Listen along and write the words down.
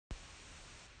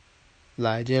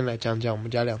今天来讲讲我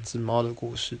们家两只猫的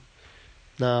故事。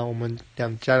那我们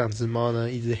家两只猫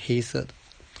呢，一只黑色的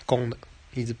公的，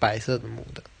一只白色的母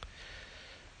的。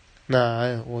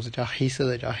那我是叫黑色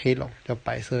的叫黑龙，叫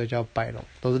白色的叫白龙，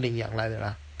都是领养来的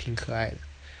啦，挺可爱的。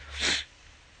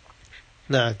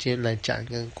那今天来讲一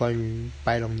个关于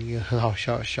白龙一个很好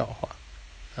笑的笑话。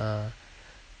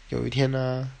有一天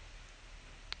呢，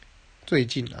最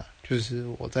近就是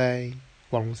我在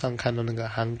网络上看到那个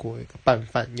韩国有一个拌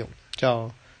饭用的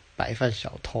叫白饭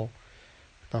小偷，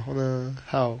然后呢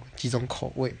还有几种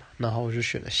口味嘛，然后我就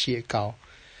选了蟹膏。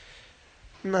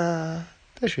那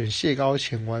在选蟹膏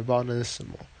前我还不知道那是什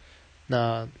么，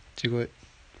那结果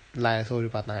来的时候我就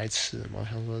把它拿来吃嘛，我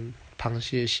想说螃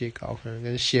蟹蟹膏可能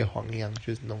跟蟹黄一样，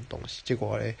就是那种东西。结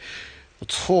果我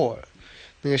错了，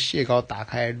那个蟹膏打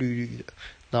开绿绿的，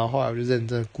然后后来我就认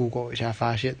真 Google 一下，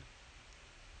发现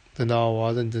等到我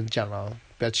要认真讲了，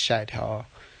不要吓一跳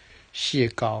蟹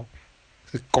膏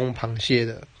是公螃蟹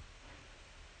的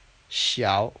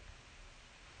小，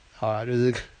好啦，就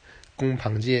是公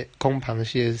螃蟹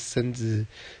生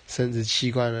殖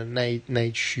器官的那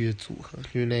一区的组合，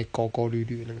就是那勾勾绿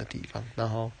绿的那个地方，然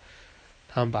后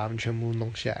他们把它们全部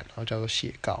弄下来，然后叫做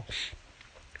蟹膏。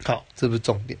好，这不是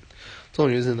重点，重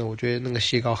点就是呢，我觉得那个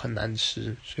蟹膏很难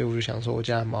吃，所以我就想说我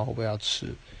家的猫会不会要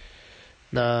吃。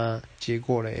那结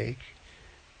果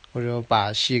我就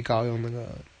把蟹膏用那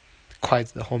个筷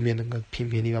子后面那个平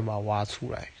平的地方把它挖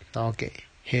出来，然后给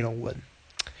黑龙闻。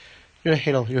因为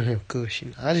黑龙就很有个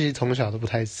性，他其实从小都不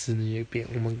太吃那些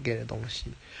我们给的东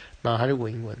西，然后他就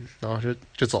闻一闻，然后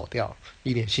就走掉了，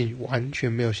一点兴趣完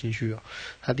全没有兴趣哦。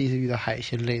他第一次遇到海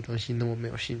鲜类的东西那么没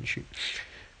有兴趣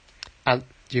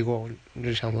结果我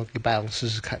就想说给白龙试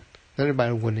试看，那就白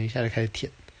龙闻了一下就开始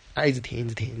舔，一直舔，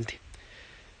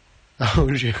然后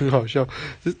我就觉得很好笑，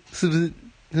是不是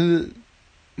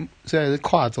虽然是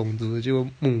跨种族的，结果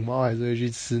母猫还是会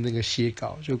去吃那个蟹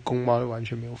膏，就公猫就完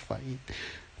全没有反应。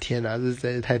天这实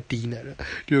在是太低能了！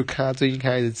就看他最近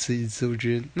开始吃一次，我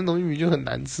觉得那东西明明就很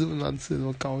难吃，为什么吃得那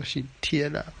么高兴？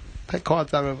天太夸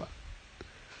张了吧！